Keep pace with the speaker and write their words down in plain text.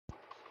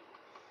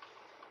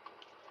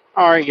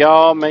Alright,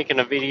 y'all, making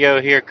a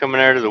video here coming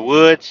out of the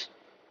woods.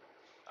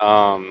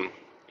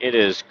 It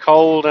is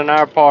cold in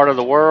our part of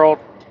the world.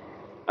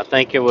 I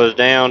think it was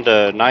down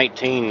to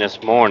 19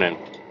 this morning.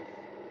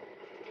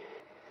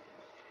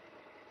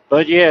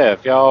 But yeah,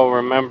 if y'all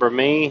remember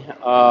me,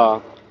 I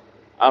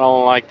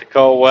don't like the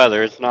cold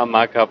weather. It's not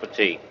my cup of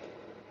tea.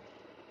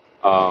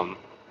 Um,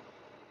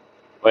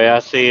 way I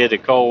see it, the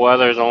cold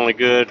weather is only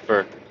good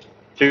for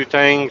two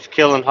things: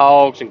 killing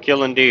hogs and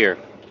killing deer.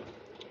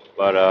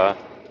 But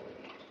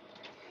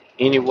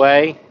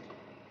anyway,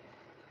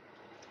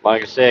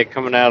 like I said,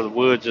 coming out of the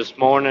woods this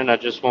morning, I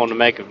just wanted to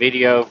make a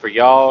video for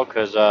y'all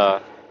because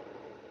I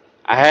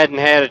hadn't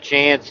had a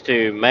chance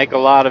to make a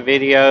lot of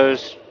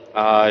videos,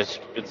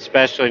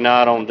 especially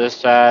not on this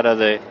side of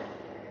the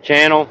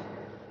channel.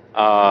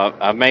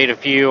 I made a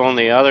few on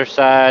the other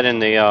side in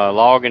the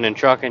logging and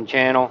trucking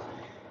channel,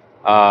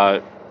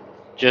 uh,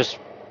 just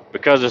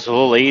because it's a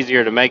little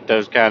easier to make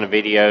those kind of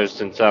videos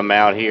since I'm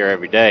out here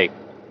every day.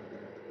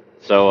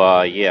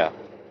 So yeah,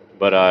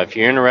 but if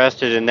you're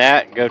interested in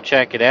that, go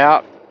check it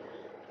out.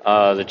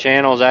 The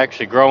channel is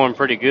actually growing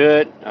pretty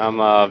good.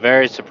 I'm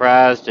very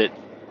surprised at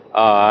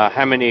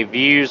how many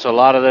views a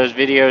lot of those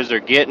videos are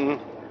getting.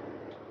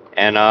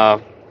 And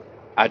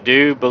I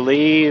do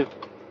believe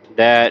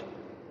that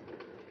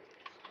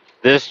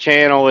this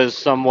channel is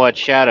somewhat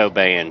shadow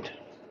banned.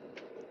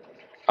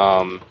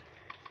 Um,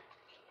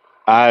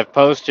 I've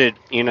posted,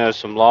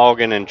 some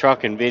logging and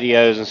trucking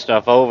videos and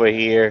stuff over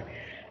here,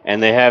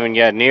 and they haven't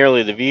got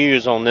nearly the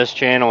views on this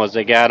channel as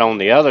they got on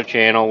the other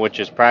channel, which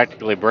is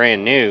practically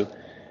brand new.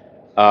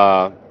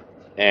 Uh,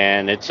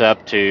 and it's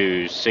up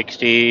to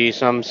 60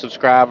 some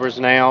subscribers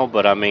now.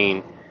 But I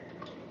mean,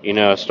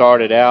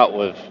 started out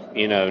with,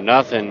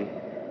 nothing.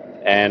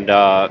 And,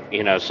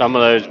 some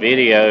of those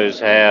videos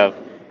have,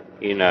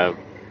 a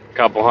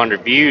couple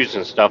hundred views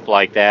and stuff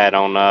like that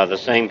on the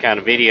same kind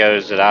of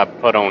videos that I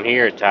put on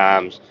here at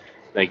times.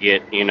 They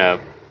get,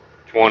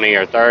 20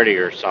 or 30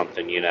 or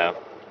something.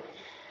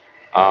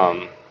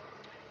 Um,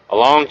 a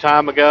long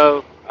time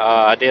ago,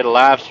 I did a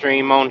live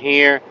stream on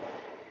here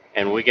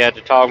and we got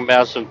to talking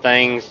about some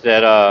things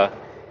that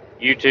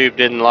YouTube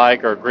didn't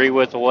like or agree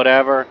with or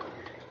whatever,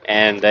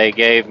 and they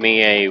gave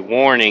me a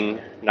warning,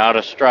 not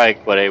a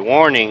strike, but a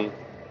warning.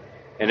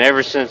 And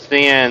ever since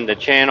then, the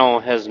channel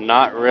has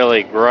not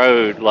really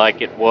grown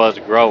like it was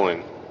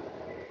growing.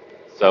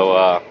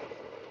 So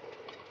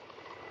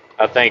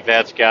I think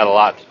that's got a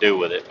lot to do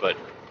with it. But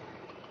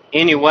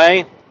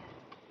anyway,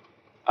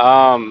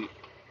 um,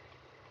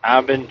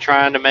 I've been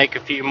trying to make a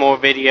few more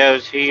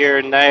videos here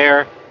and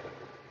there.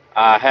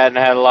 I hadn't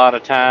had a lot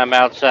of time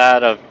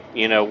outside of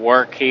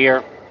work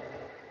here,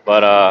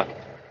 but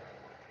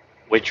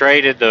we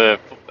traded the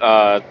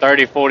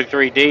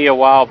 3043D a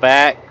while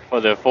back for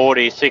the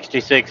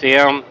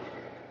 4066M,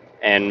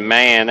 and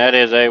man, that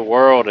is a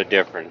world of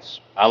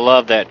difference. I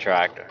love that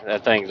tractor.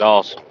 That thing's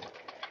awesome.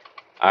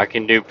 I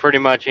can do pretty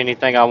much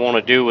anything I want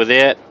to do with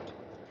it,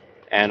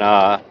 and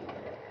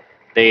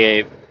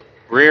the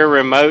rear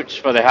remotes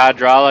for the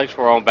hydraulics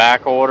were on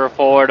back order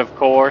for it, of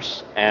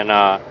course, and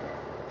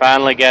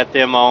finally got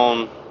them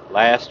on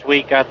last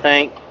week, I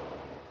think.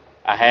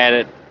 I had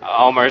it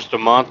almost a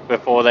month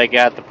before they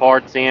got the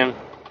parts in,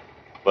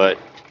 but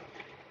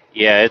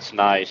yeah, it's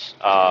nice.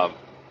 While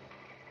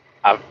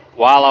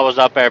I was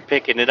up there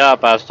picking it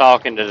up, I was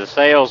talking to the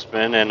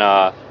salesman, and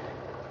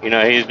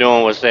he's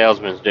doing what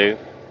salesmen do.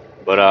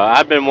 But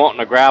I've been wanting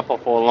a grapple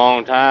for a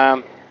long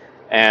time,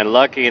 and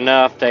lucky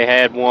enough, they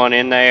had one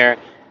in there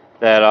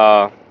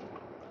that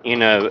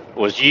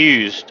was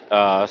used.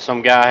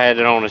 Some guy had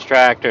it on his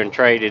tractor and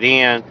traded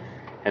in,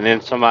 and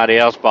then somebody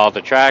else bought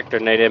the tractor,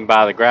 and they didn't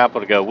buy the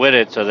grapple to go with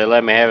it, so they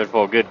let me have it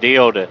for a good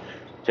deal to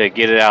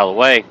get it out of the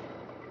way.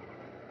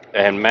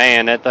 And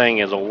man, that thing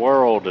is a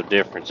world of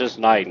difference. It's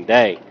night and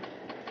day.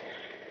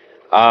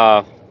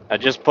 I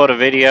just put a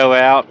video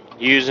out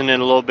using it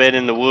a little bit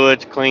in the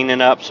woods,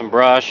 cleaning up some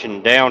brush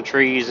and down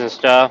trees and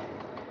stuff.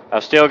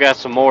 I've still got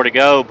some more to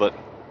go, but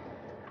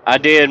I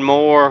did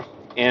more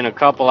in a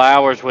couple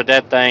hours with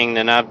that thing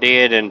than I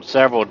did in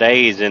several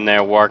days in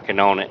there working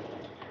on it.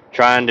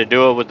 Trying to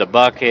do it with the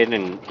bucket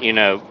and,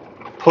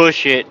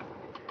 push it.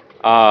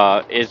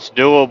 It's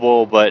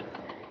doable, but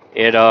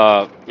it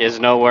is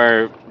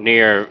nowhere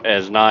near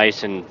as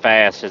nice and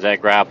fast as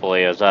that grapple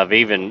is. I've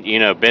even,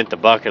 bent the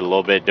bucket a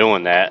little bit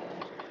doing that.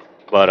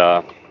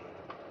 But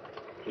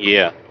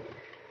yeah.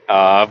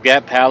 I've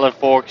got pallet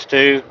forks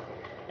too,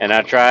 and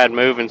I tried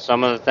moving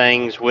some of the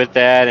things with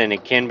that, and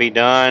it can be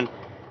done.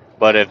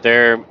 But if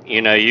they're,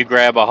 you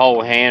grab a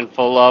whole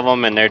handful of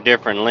them and they're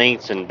different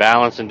lengths and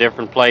balance in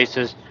different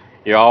places,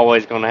 you're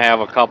always going to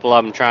have a couple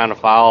of them trying to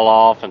fall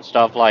off and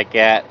stuff like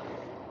that.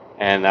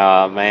 And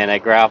man,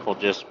 that grapple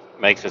just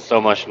makes it so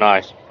much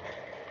nice.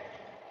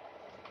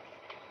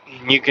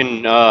 You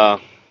can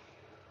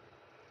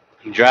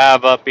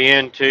drive up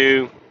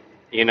into,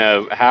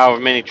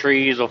 however many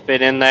trees will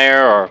fit in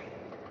there, or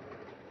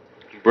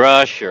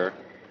brush, or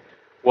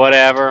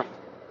whatever.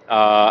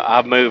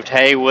 I've moved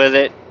hay with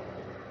it.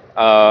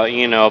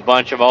 A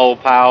bunch of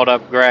old piled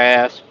up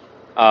grass.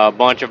 a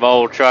bunch of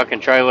old truck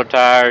and trailer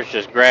tires,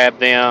 just grabbed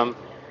them.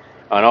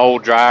 An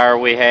old dryer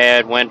we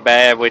had went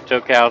bad, we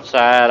took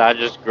outside. I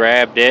just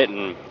grabbed it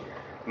and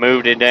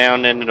moved it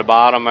down into the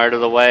bottom out of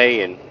the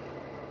way. And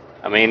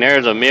I mean,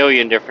 there's a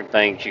million different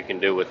things you can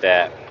do with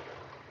that.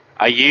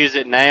 I use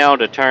it now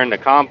to turn the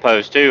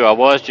compost too. I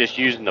was just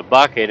using the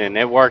bucket and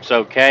it works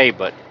okay,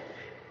 but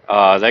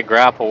that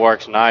grapple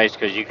works nice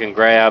because you can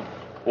grab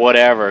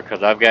whatever,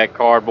 because I've got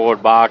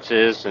cardboard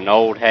boxes and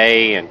old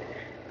hay and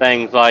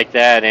things like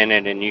that in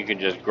it, and you can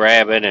just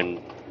grab it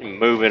and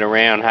move it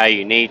around how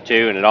you need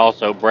to, and it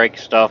also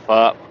breaks stuff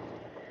up.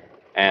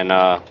 And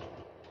yeah,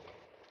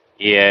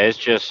 it's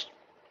just,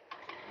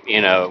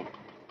 you know,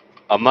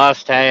 a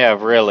must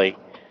have really.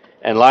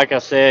 And like I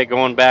said,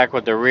 going back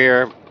with the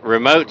rear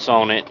remotes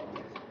on it,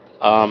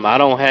 I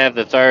don't have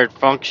the third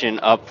function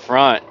up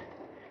front.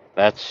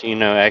 That's,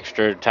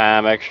 extra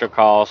time, extra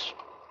cost,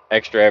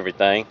 extra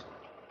everything.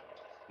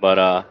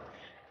 But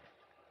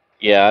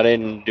yeah, I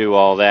didn't do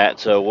all that.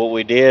 So what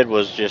we did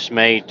was just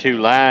made two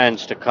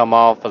lines to come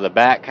off of the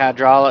back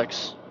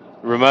hydraulics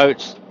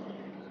remotes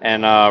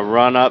and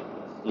run up,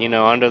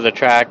 under the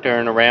tractor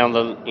and around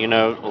the,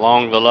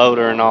 along the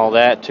loader and all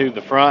that to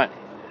the front,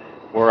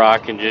 where I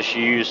can just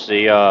use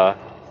the,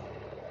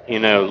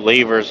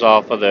 levers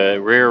off of the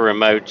rear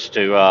remotes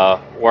to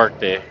work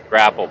the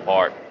grapple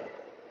part.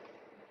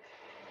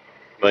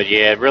 But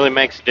yeah, it really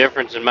makes a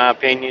difference in my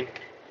opinion.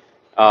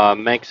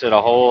 Makes it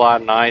a whole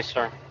lot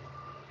nicer.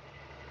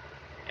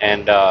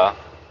 And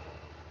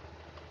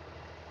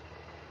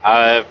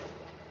I've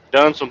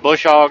done some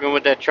bush hogging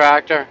with that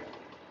tractor.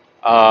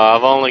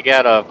 I've only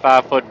got a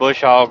 5-foot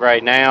bush hog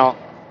right now,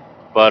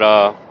 but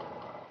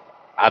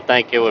I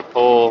think it would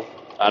pull.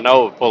 I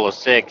know it would pull a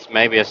 6,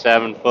 maybe a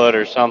 7-foot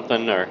or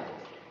something, or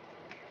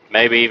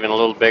maybe even a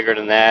little bigger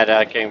than that.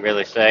 I can't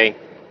really say.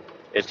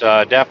 It's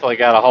definitely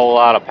got a whole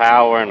lot of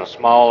power in a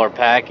smaller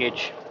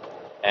package,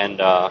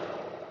 and I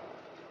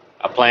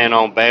plan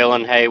on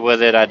baling hay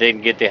with it. I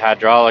didn't get the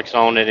hydraulics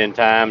on it in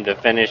time to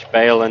finish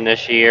baling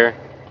this year.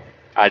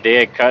 I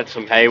did cut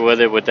some hay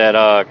with it with that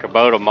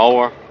Kubota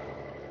mower,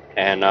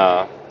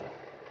 and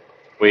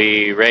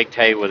we raked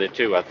hay with it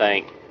too, I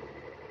think.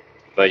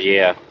 But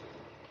yeah,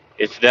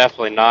 it's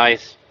definitely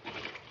nice.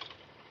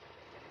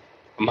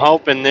 I'm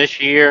hoping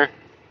this year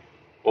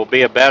will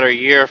be a better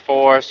year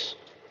for us.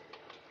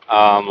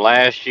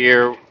 Last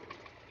year,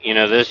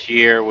 this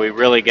year we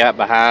really got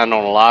behind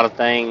on a lot of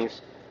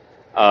things.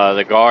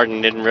 The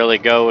garden didn't really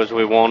go as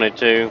we wanted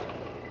to.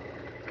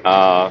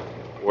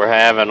 We're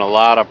having a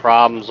lot of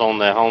problems on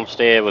the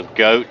homestead with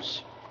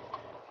goats.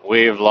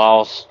 We've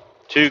lost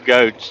 2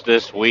 goats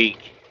this week,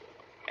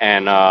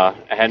 and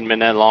it hadn't been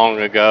that long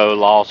ago,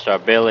 lost our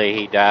Billy.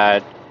 He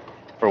died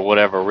for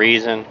whatever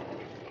reason.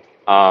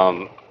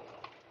 The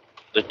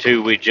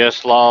 2 we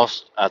just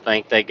lost, I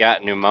think they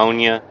got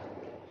pneumonia.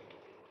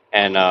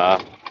 And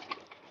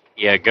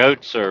yeah,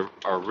 goats are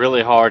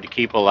really hard to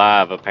keep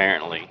alive,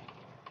 apparently.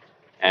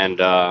 And,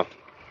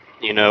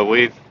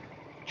 we've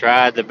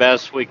tried the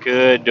best we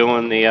could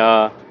doing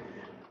the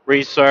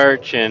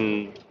research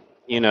and,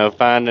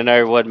 finding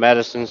out what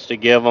medicines to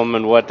give them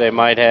and what they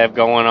might have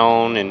going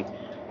on and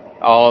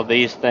all of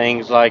these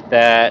things like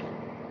that.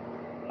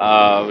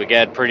 We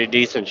got pretty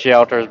decent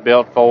shelters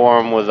built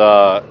for them with,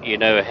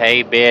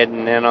 hay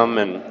bedding in them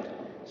and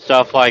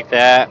stuff like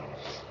that.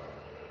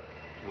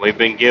 We've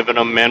been giving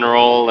them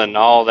mineral and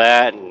all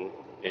that, and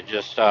it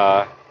just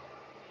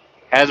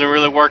hasn't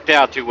really worked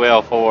out too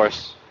well for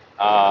us.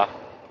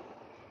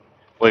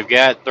 We've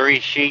got 3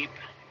 sheep,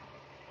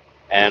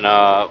 and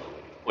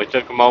we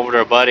took them over to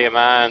a buddy of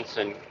mine's,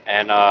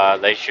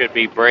 and they should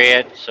be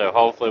bred, so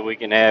hopefully we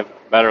can have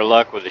better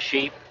luck with the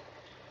sheep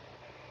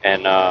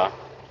and,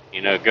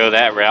 go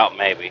that route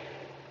maybe.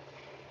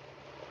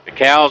 The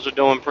cows are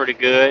doing pretty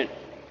good.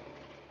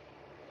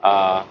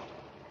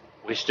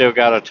 We still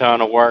got a ton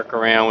of work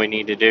around we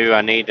need to do.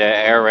 I need to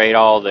aerate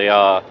all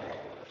the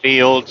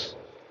fields.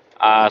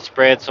 I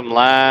spread some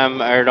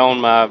lime out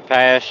on my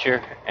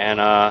pasture,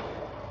 and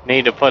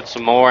need to put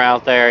some more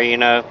out there,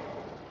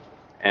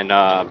 And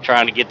I'm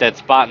trying to get that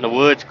spot in the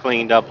woods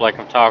cleaned up like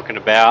I'm talking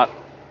about,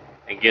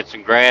 and get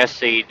some grass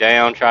seed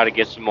down, try to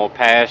get some more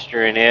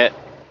pasture in it.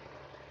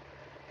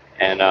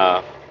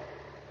 And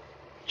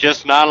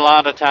just not a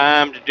lot of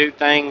time to do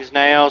things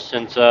now,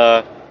 since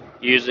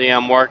usually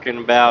I'm working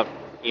about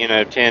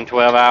 10,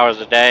 12 hours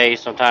a day,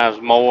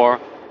 sometimes more,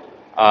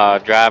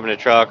 driving a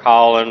truck,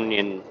 hauling,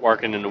 and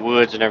working in the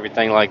woods and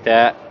everything like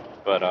that.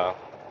 But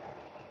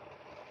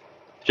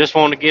just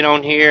want to get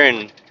on here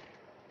and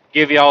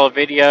give y'all a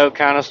video,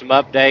 kind of some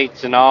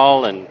updates and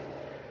all, and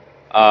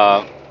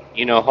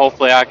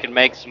hopefully I can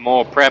make some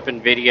more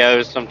prepping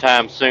videos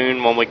sometime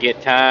soon when we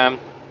get time.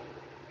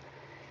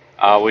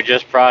 We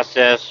just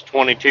processed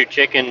 22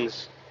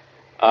 chickens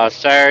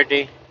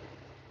Saturday,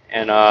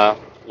 and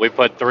we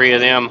put 3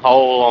 of them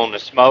whole on the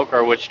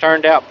smoker, which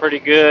turned out pretty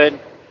good,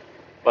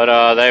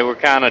 but they were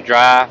kind of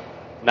dry.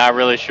 Not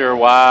really sure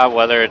why,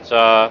 whether it's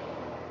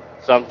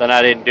something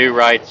I didn't do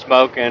right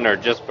smoking or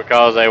just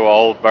because they were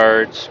old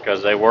birds,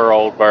 because they were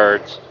old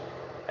birds.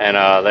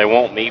 and they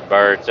won't meat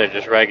birds. They're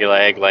just regular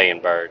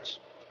egg-laying birds.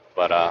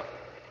 But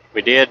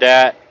we did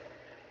that,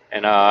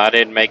 and I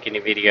didn't make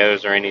any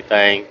videos or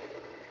anything.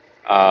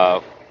 Uh,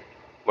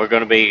 we're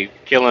going to be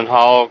killing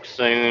hogs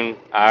soon,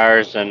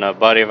 ours and a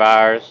buddy of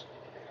ours,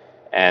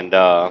 and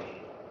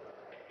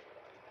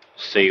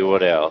see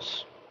what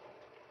else.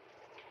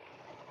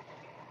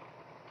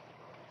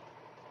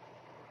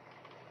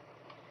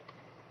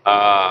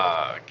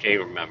 Can't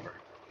remember.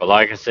 But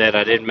like I said,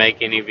 I didn't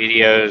make any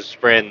videos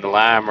spreading the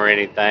lime or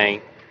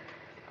anything.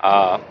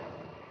 Uh,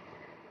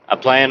 I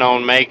plan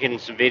on making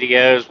some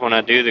videos when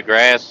I do the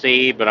grass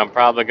seed, but I'm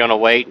probably going to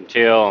wait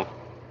until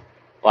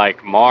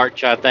like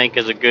March, I think,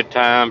 is a good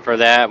time for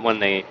that, when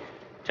the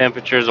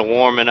temperatures are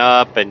warming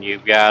up and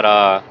you've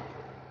got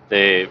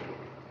the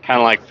kind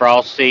of like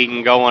frost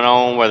seeding going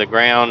on, where the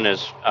ground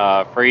is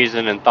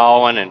freezing and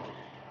thawing and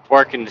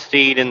working the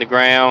seed in the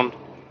ground.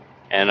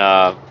 And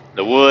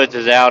the woods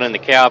is out in the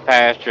cow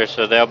pasture,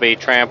 so they'll be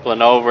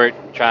trampling over it,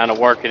 trying to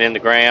work it in the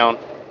ground,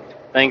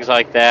 things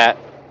like that.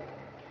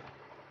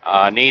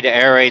 Need to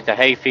aerate the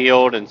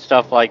hayfield and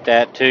stuff like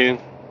that too,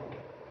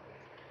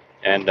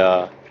 and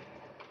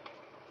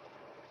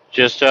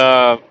just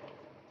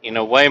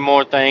way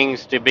more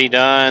things to be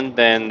done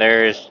than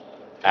there's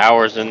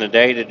hours in the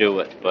day to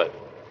do it. But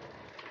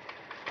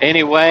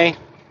anyway,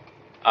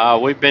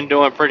 we've been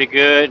doing pretty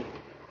good.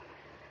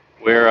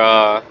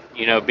 We're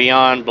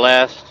beyond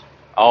blessed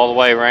all the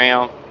way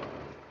around,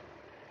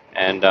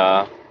 and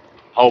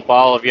hope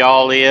all of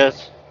y'all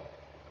is.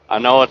 I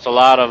know it's a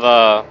lot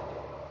of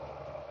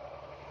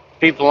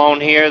people on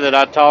here that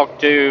I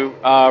talked to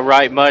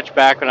right much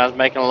back when I was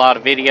making a lot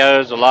of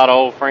videos, a lot of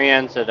old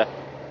friends that I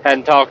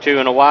hadn't talked to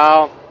in a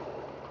while,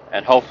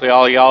 and hopefully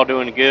all y'all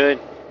doing good.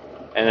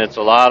 And it's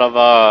a lot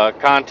of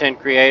content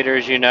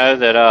creators,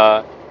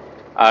 that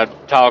I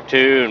talked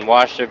to and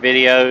watched their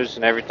videos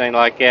and everything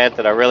like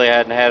that I really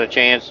hadn't had a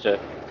chance to,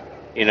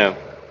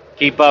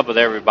 keep up with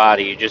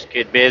everybody. You just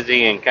get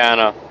busy and kind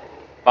of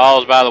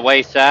falls by the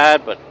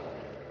wayside, but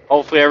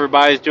hopefully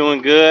everybody's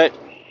doing good.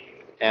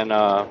 And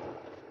I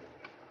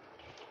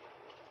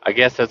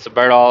guess that's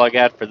about all I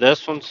got for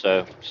this one.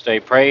 So stay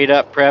prayed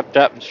up, prepped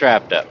up, and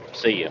strapped up.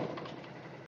 See ya.